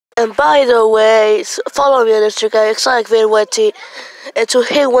And by the way, follow me on Instagram, ExoticVidWetT, and to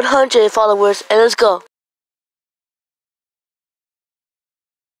hit 100 followers, and let's go.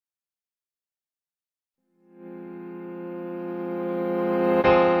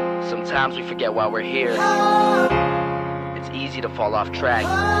 Sometimes we forget why we're here. It's easy to fall off track.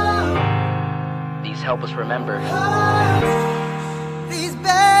 These help us remember. These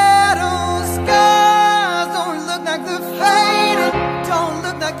battle scars don't look like they're fading, don't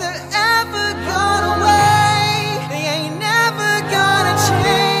look like they're ever gone away. They ain't never gonna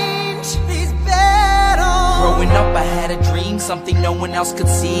change. These battles. Growing up I had a dream, something no one else could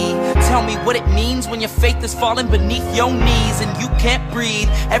see. Tell me what it means when your faith is falling beneath your knees and you can't breathe.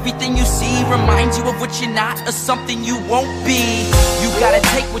 Everything you see reminds you of what you're not or something you won't be. You gotta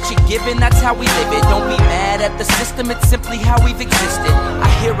take what you're given, that's how we live it. Don't be mad at the system, it's simply how we've existed. I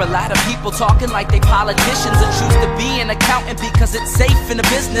hear a lot of people talking like they politicians and choose to be an accountant because it's safe in a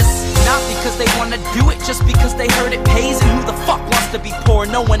business. Not because they wanna do it, just because they heard it pays. And who the fuck wants to be poor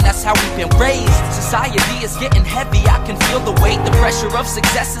knowing that's how we've been raised? Society is getting heavy, I can feel the weight. The pressure of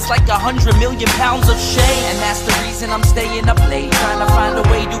success is like 100 million pounds of shame. And that's the reason I'm staying up late, trying to find a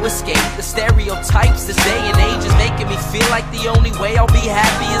way to escape the stereotypes this day and age is making me feel like the only way I'll be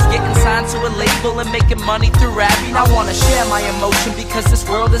happy is getting signed to a label and making money through rapping. I wanna share my emotion because this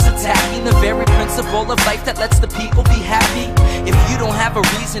world is attacking the very principle of life that lets the people be happy. If you don't have a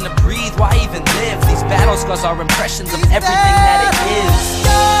reason to breathe, why even live? These battle scars are impressions of everything that it is.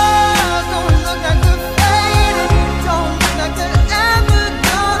 Scars don't look like they're fading, don't look like they're ever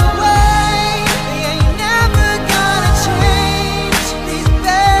gone away. They ain't never gonna change. These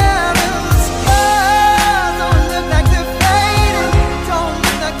battle scars don't look like they're fading, don't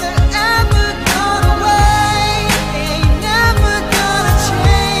look like they're ever gone away. They ain't never gonna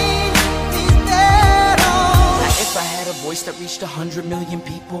change. These battles. Now if I had a voice that reached 100 million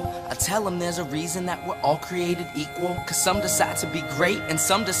people, I'd tell them there's a reason that we're all created equal. Cause some decide to be great and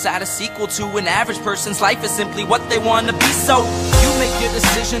some decide a sequel to an average person's life is simply what they want to be. So you make your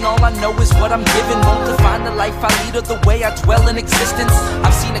decision, all I know is what I'm given. Won't define the life I lead or the way I dwell in existence.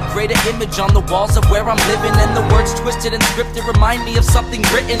 I've seen a greater image on the walls of where I'm living, and the words twisted and scripted remind me of something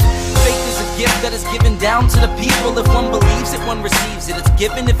written. Faith is a gift that is given down to the people. If one believes it, one receives it. It's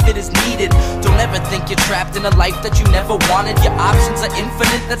given if it is needed. Don't ever think you're trapped in a life that you never wanted. Your options are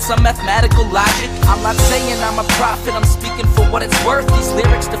infinite, that's some mathematical logic. I'm not saying I'm a prophet, I'm speaking for what it's worth. These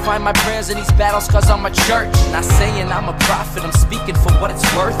lyrics define my prayers and these battle scars on my church. Not saying I'm a prophet, I'm speaking for what it's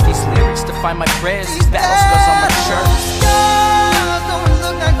worth. These lyrics define my prayers, these battle scars on my church.